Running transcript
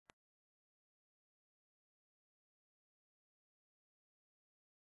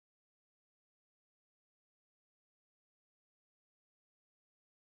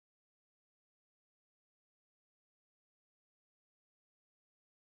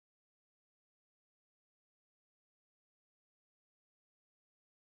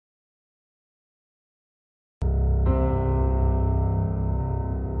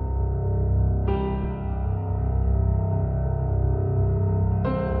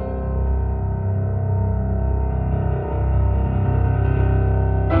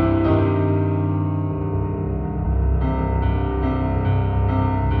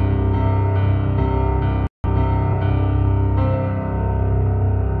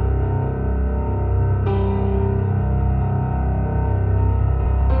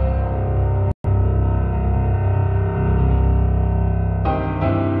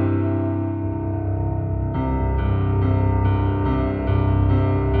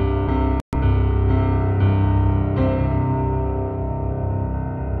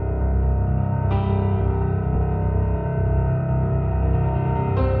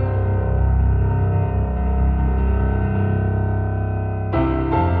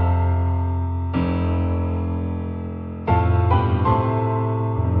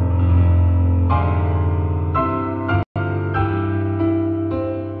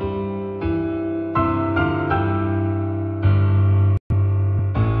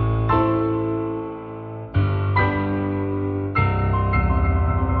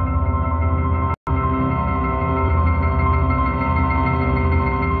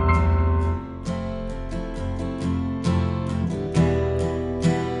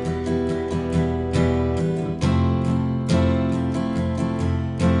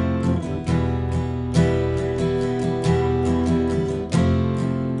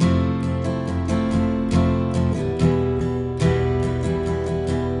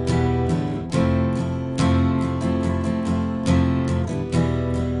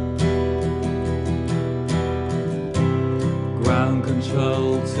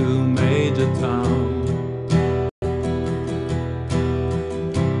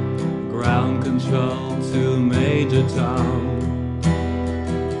control to Major Tom.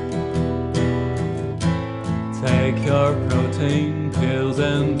 Take your protein pills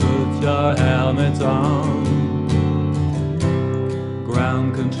and put your helmet on.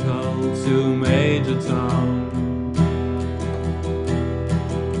 Ground control to Major Tom.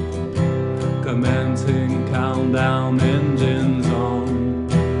 Commencing countdown, engines on.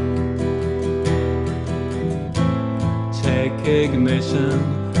 Check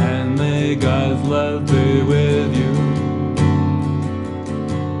ignition and may God's love be with you.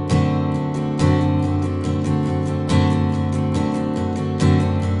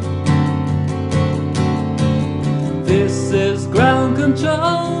 This is ground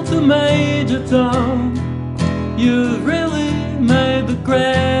control to Major Tom. You've really made the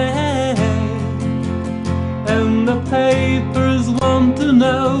grade, and the papers want to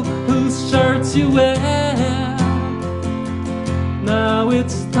know whose shirts you wear. Now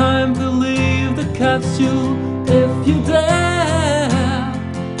it's time to leave the capsule if you dare.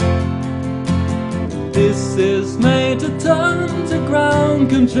 This is Major Tom to ground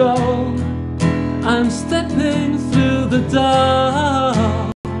control. I'm stepping through the door,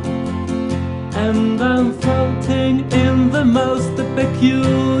 and I'm floating in the most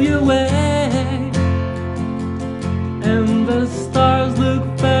peculiar way, and the stars look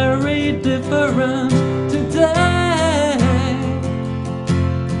very different today.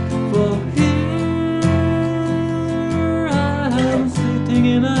 For here I am sitting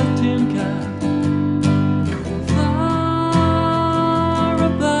in a tin can, far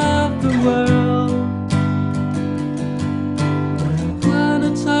above the world.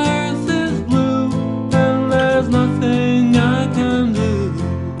 Nothing I can do.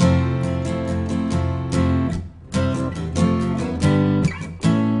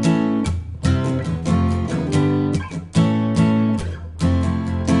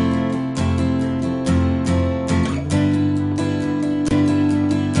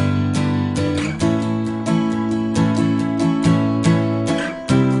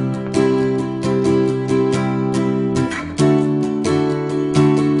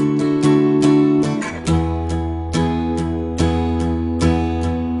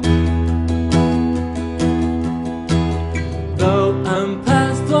 I'm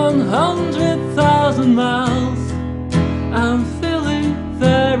past 100,000 miles. I'm feeling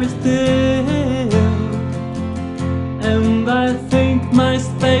very still, and I think my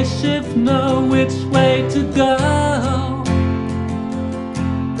spaceship knows which way to go.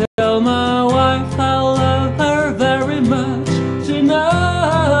 Tell my wife I love her very much, she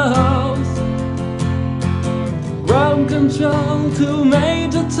knows. Ground control to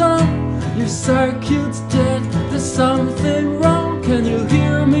Major Tom. Your circuit's dead, there's something wrong. Can you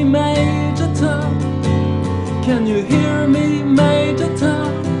hear me, Major Tom? Can you hear me, Major